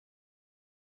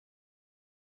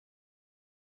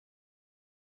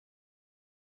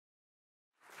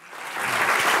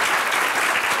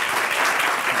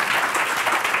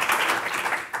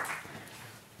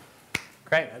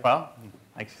Well,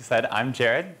 like she said, I'm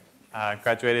Jared.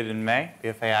 Graduated in May,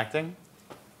 BFA acting.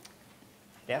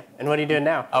 Yeah, and what are you doing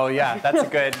now? Oh yeah, that's a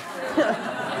good.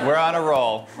 We're on a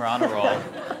roll. We're on a roll.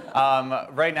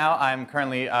 Right now, I'm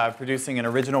currently producing an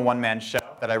original one-man show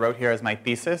that I wrote here as my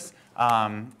thesis,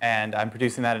 and I'm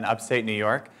producing that in upstate New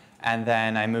York. And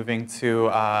then I'm moving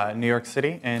to New York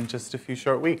City in just a few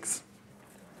short weeks.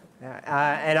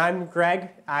 And I'm Greg.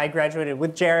 I graduated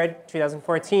with Jared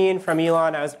 2014 from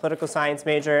Elon. I was a political science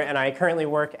major, and I currently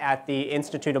work at the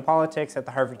Institute of Politics at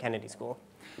the Harvard Kennedy School.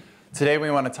 Today we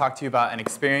want to talk to you about an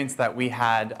experience that we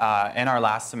had in our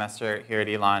last semester here at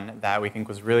Elon that we think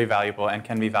was really valuable and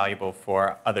can be valuable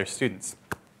for other students.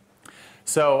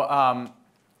 So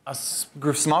a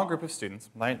small group of students,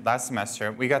 right, last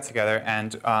semester, we got together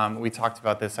and we talked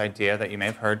about this idea that you may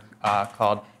have heard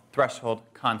called threshold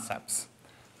concepts.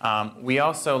 We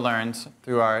also learned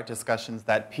through our discussions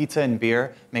that pizza and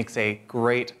beer makes a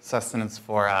great sustenance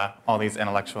for all these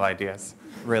intellectual ideas.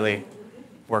 Really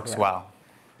works well.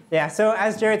 Yeah, so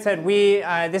as Jared said, we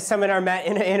this seminar met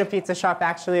in a pizza shop,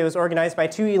 actually. It was organized by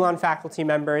 2 Elon faculty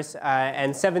members,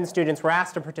 and 7 students were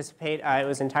asked to participate. It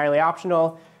was entirely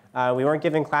optional. We weren't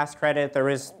given class credit. There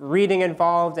was reading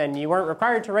involved, and you weren't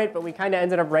required to write, but we kind of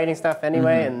ended up writing stuff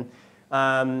anyway. And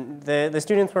the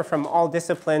students were from all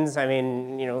disciplines. I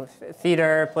mean, you know,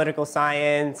 theater, political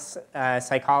science,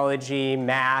 psychology,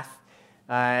 math,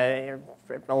 a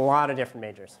lot of different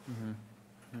majors.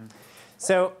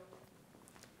 So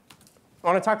I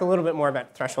want to talk a little bit more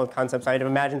about threshold concepts. I'd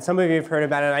imagine some of you have heard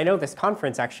about it. I know this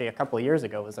conference actually a couple of years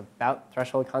ago was about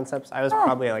threshold concepts. I was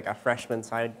probably like a freshman,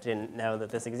 so I didn't know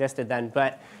that this existed then.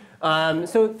 But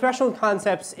so threshold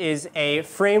concepts is a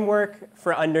framework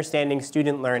for understanding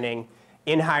student learning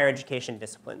in higher education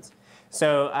disciplines.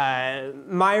 So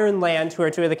Meyer and Land, who are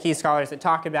 2 of the key scholars that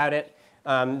talk about it,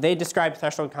 they describe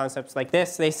threshold concepts like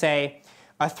this. They say,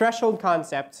 a threshold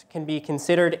concept can be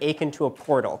considered akin to a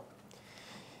portal,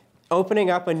 opening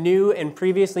up a new and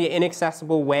previously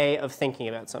inaccessible way of thinking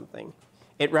about something.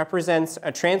 It represents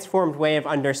a transformed way of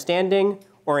understanding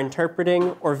or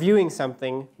interpreting or viewing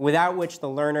something without which the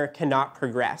learner cannot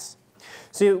progress.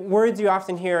 So words you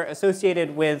often hear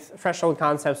associated with threshold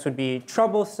concepts would be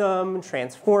troublesome,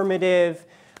 transformative,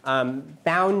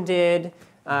 bounded.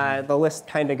 The list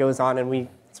kind of goes on, and we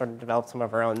sort of developed some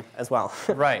of our own as well.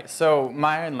 Right. So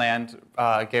Meyer and Land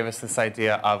gave us this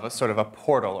idea of a sort of a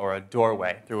portal or a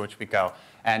doorway through which we go.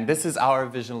 And this is our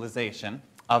visualization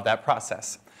of that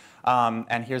process.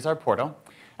 And here's our portal.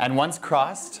 And once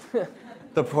crossed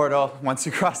the portal, once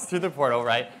you cross through the portal,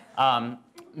 right,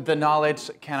 the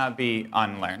knowledge cannot be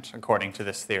unlearned, according to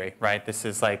this theory, right? This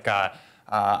is like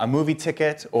a movie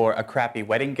ticket or a crappy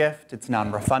wedding gift. It's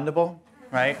non-refundable,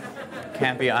 right?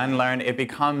 Can't be unlearned. It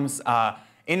becomes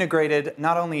integrated,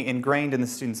 not only ingrained in the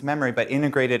student's memory, but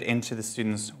integrated into the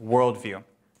student's worldview.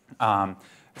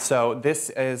 So this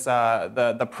is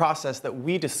the process that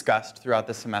we discussed throughout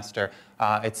the semester,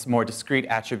 its more discrete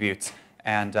attributes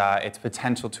and its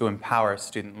potential to empower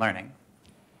student learning.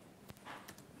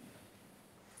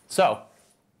 So,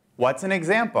 what's an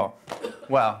example?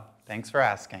 Well, thanks for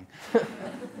asking.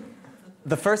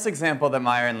 The first example that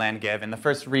Meyer and Land give in the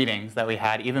first readings that we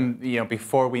had, even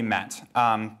before we met,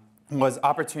 was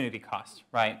opportunity cost,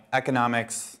 right?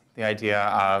 Economics, the idea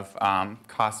of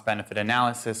cost-benefit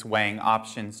analysis, weighing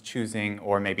options, choosing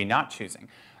or maybe not choosing,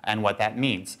 and what that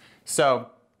means. So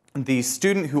the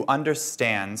student who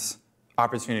understands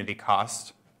opportunity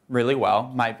cost really well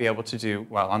might be able to do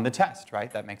well on the test, right?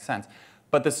 That makes sense.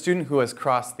 But the student who has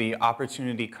crossed the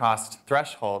opportunity cost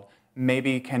threshold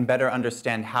maybe can better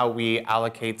understand how we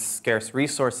allocate scarce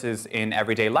resources in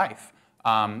everyday life.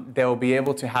 They'll be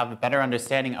able to have a better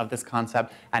understanding of this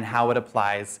concept and how it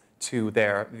applies to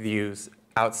their views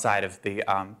outside of the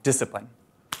discipline.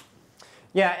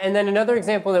 Yeah, and then another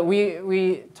example that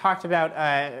we talked about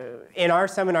in our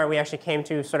seminar we actually came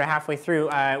to sort of halfway through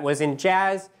was in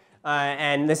jazz.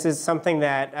 And this is something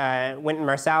that Wynton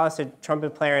Marsalis, a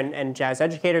trumpet player and jazz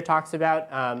educator, talks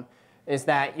about, is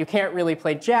that you can't really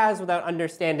play jazz without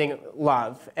understanding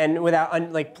love and without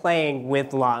playing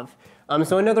with love.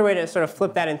 So another way to sort of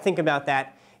flip that and think about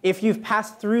that, if you've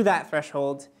passed through that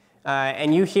threshold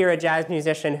and you hear a jazz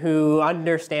musician who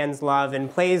understands love and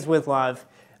plays with love,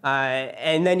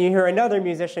 and then you hear another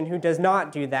musician who does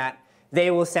not do that,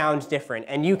 they will sound different,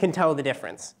 and you can tell the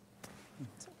difference.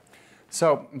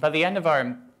 So by the end of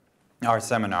our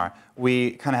seminar,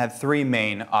 we kind of had 3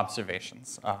 main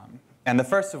observations. And the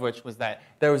first of which was that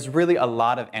there was really a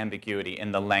lot of ambiguity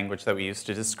in the language that we use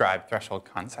to describe threshold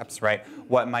concepts, right?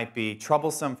 What might be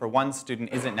troublesome for one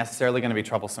student isn't necessarily going to be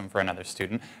troublesome for another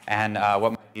student. And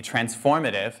what might be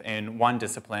transformative in one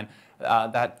discipline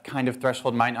that kind of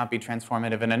threshold might not be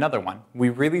transformative in another one. We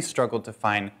really struggled to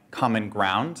find common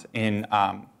ground in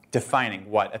defining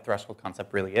what a threshold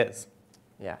concept really is.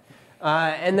 Yeah.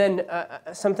 And then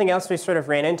something else we sort of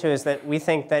ran into is that we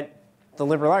think that the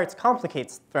liberal arts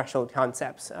complicates threshold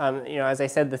concepts. As I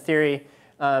said, the theory,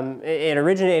 it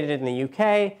originated in the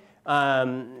UK.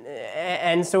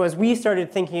 And so as we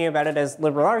started thinking about it as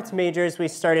liberal arts majors, we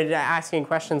started asking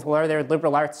questions, well, are there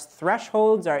liberal arts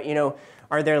thresholds?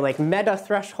 Are there like meta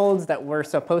thresholds that we're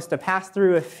supposed to pass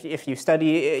through if you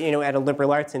study at a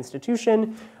liberal arts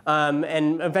institution?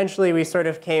 And eventually we sort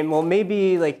of came, well,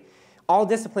 maybe like all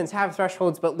disciplines have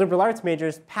thresholds, but liberal arts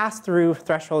majors pass through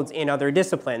thresholds in other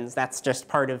disciplines. That's just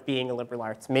part of being a liberal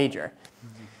arts major.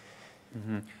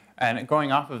 Mm-hmm. And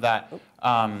going off of that,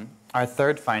 our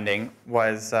third finding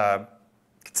was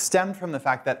stemmed from the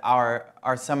fact that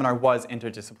our seminar was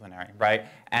interdisciplinary, right?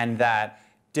 And that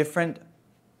different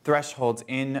thresholds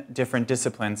in different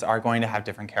disciplines are going to have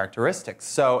different characteristics.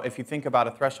 So if you think about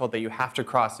a threshold that you have to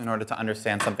cross in order to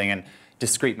understand something in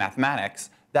discrete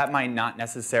mathematics, that might not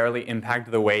necessarily impact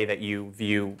the way that you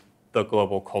view the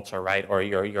global culture, right? Or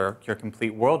your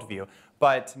complete worldview.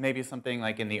 But maybe something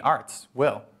like in the arts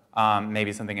will.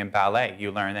 Maybe something in ballet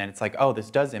you learn and it's like, oh, this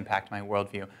does impact my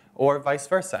worldview. Or vice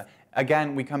versa.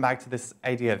 Again, we come back to this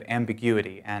idea of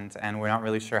ambiguity, and we're not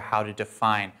really sure how to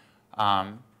define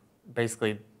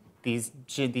basically these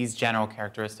general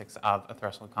characteristics of a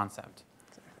threshold concept.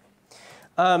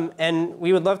 And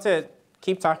we would love to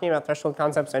keep talking about threshold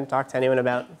concepts and talk to anyone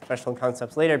about threshold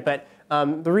concepts later. But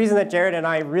the reason that Jared and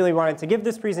I really wanted to give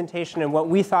this presentation and what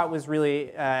we thought was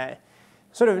really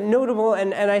sort of notable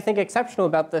and I think exceptional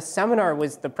about this seminar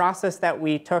was the process that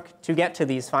we took to get to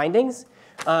these findings.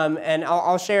 And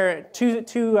I'll share two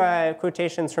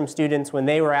quotations from students when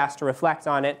they were asked to reflect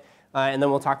on it. And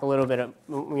then we'll talk a little bit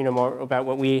more about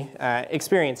what we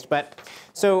experienced. But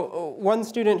so one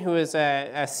student who is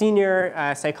a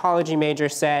senior psychology major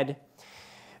said,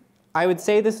 "I would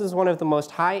say this is one of the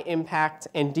most high impact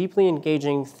and deeply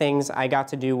engaging things I got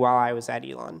to do while I was at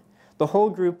Elon. The whole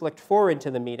group looked forward to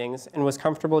the meetings and was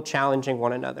comfortable challenging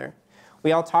one another.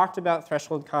 We all talked about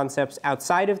threshold concepts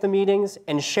outside of the meetings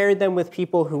and shared them with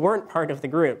people who weren't part of the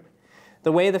group.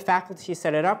 The way the faculty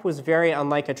set it up was very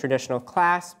unlike a traditional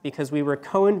class because we were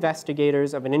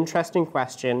co-investigators of an interesting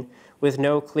question with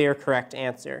no clear, correct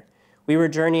answer. We were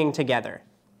journeying together."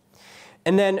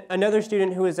 And then another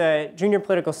student who was a junior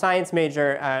political science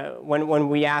major, when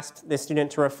we asked this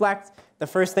student to reflect, the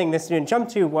first thing this student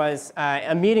jumped to was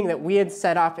a meeting that we had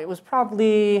set up. It was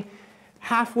probably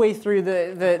halfway through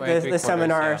the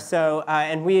seminar. Yeah. So,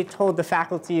 and we told the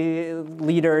faculty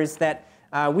leaders that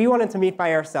we wanted to meet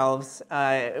by ourselves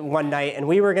one night, and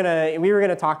we were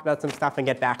gonna talk about some stuff and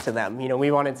get back to them.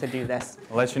 We wanted to do this.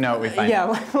 We'll let you know what we find.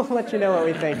 Yeah, we'll let you know what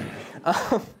we think.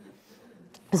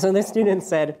 So this student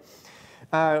said,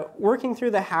 "Working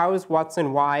through the hows, whats,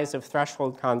 and whys of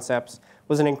threshold concepts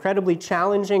was an incredibly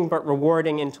challenging but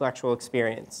rewarding intellectual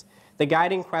experience. The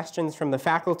guiding questions from the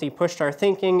faculty pushed our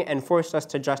thinking and forced us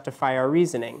to justify our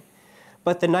reasoning.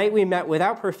 But the night we met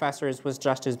without professors was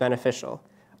just as beneficial,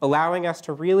 allowing us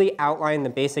to really outline the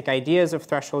basic ideas of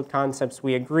threshold concepts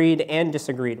we agreed and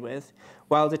disagreed with,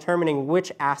 while determining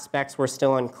which aspects were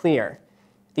still unclear.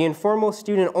 The informal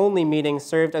student-only meetings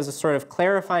served as a sort of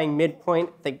clarifying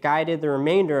midpoint that guided the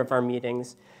remainder of our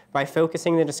meetings by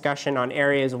focusing the discussion on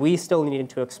areas we still needed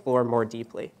to explore more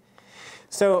deeply."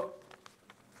 So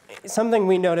something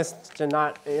we noticed,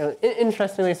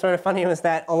 interestingly sort of funny, was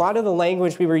that a lot of the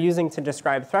language we were using to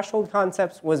describe threshold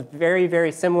concepts was very,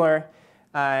 very similar,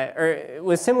 or it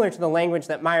was similar to the language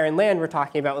that Meyer and Land were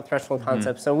talking about with threshold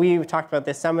concepts. So we talked about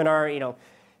this seminar,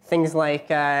 things like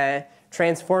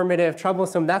transformative,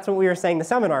 troublesome. That's what we were saying the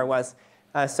seminar was.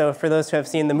 So for those who have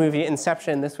seen the movie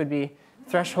Inception, this would be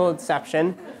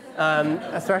thresholdception,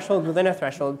 a threshold within a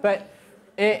threshold. But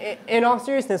in all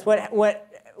seriousness, what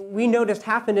we noticed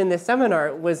happened in this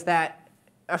seminar was that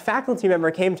a faculty member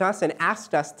came to us and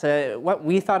asked us what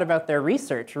we thought about their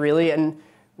research, really, and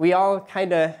we all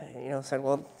kind of, said,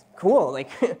 "Well, cool, like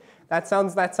that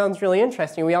sounds really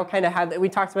interesting." We all kind of we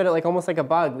talked about it like almost like a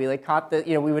bug. We caught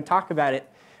we would talk about it,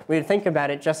 we would think about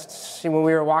it just when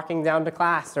we were walking down to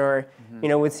class, or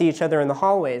would see each other in the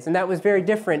hallways, and that was very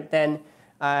different than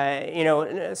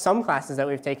some classes that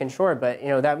we've taken, sure, but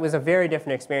that was a very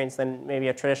different experience than maybe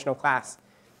a traditional class.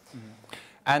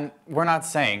 And we're not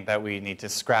saying that we need to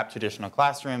scrap traditional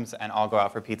classrooms and all go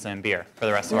out for pizza and beer for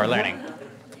the rest of our learning.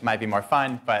 It might be more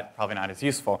fun, but probably not as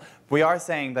useful. We are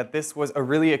saying that this was a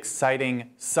really exciting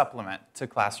supplement to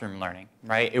classroom learning,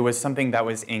 right? It was something that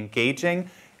was engaging,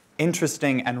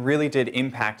 interesting, and really did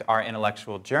impact our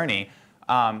intellectual journey.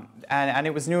 And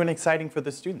it was new and exciting for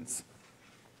the students.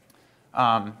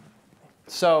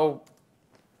 So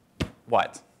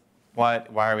what? Why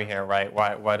are we here, right?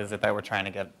 What is it that we're trying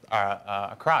to get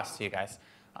across to you guys?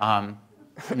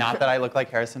 Not that I look like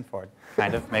Harrison Ford,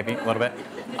 kind of, maybe, a little bit.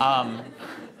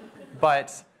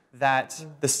 But that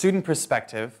the student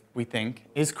perspective, we think,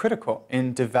 is critical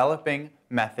in developing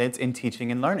methods in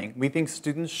teaching and learning. We think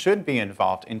students should be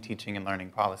involved in teaching and learning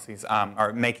policies,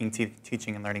 or making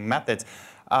teaching and learning methods,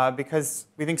 because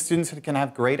we think students can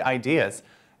have great ideas.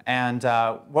 And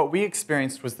what we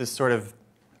experienced was this sort of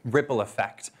ripple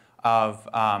effect of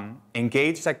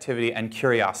engaged activity and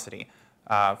curiosity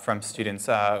from students,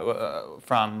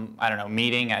 from, I don't know,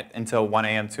 meeting until 1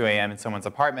 a.m., 2 a.m. in someone's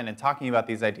apartment and talking about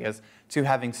these ideas, to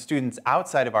having students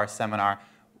outside of our seminar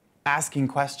asking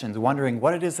questions, wondering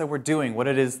what it is that we're doing, what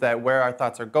it is that, where our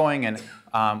thoughts are going, and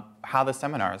how the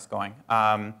seminar is going.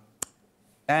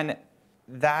 And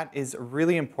that is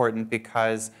really important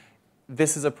because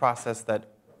this is a process that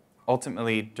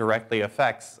ultimately directly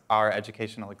affects our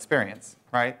educational experience,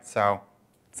 right? So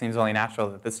it seems only natural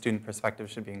that the student perspective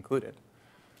should be included.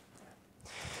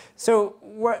 So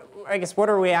I guess what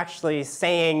are we actually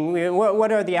saying?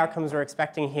 What are the outcomes we're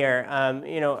expecting here?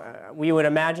 We would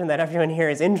imagine that everyone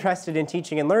here is interested in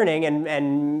teaching and learning,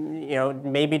 and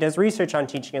maybe does research on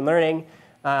teaching and learning.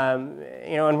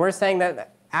 And we're saying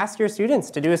that ask your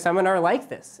students to do a seminar like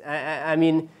this. I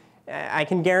mean, I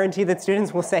can guarantee that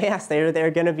students will say yes, they're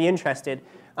going to be interested.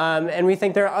 And we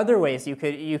think there are other ways you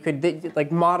could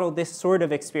like model this sort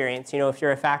of experience. If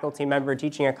you're a faculty member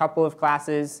teaching a couple of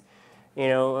classes,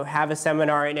 have a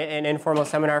seminar, an informal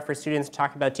seminar for students to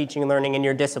talk about teaching and learning in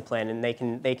your discipline, and they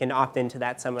can opt into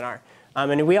that seminar.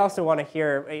 And we also want to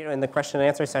hear, in the question and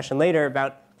answer session later,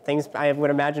 about things. I would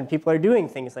imagine people are doing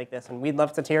things like this, and we'd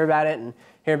love to hear about it and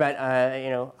hear about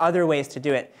other ways to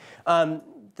do it.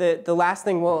 The last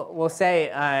thing we'll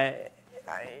say.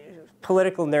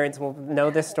 Political nerds will know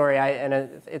this story, I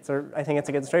think it's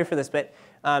a good story for this, but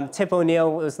Tip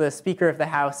O'Neill was the Speaker of the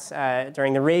House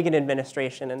during the Reagan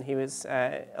administration, and he was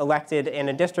elected in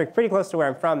a district pretty close to where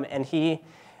I'm from, and he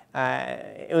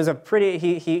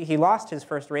lost his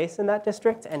first race in that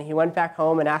district, and he went back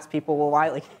home and asked people, well,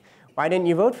 why didn't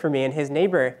you vote for me? And his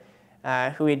neighbor,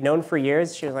 who he'd known for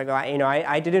years, she was like, well,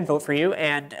 I didn't vote for you,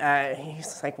 and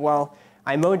he's like, well,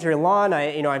 I mowed your lawn.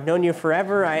 I've known you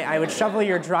forever. I would shovel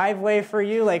your driveway for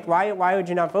you. Like, why would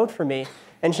you not vote for me?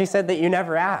 And she said that you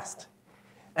never asked.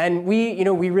 And we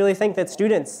really think that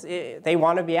students, they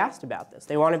want to be asked about this.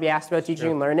 They want to be asked about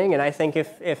teaching and learning. And I think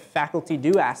if faculty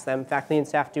do ask them, faculty and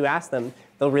staff do ask them,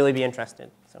 they'll really be interested.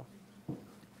 So,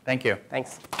 thank you.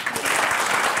 Thanks.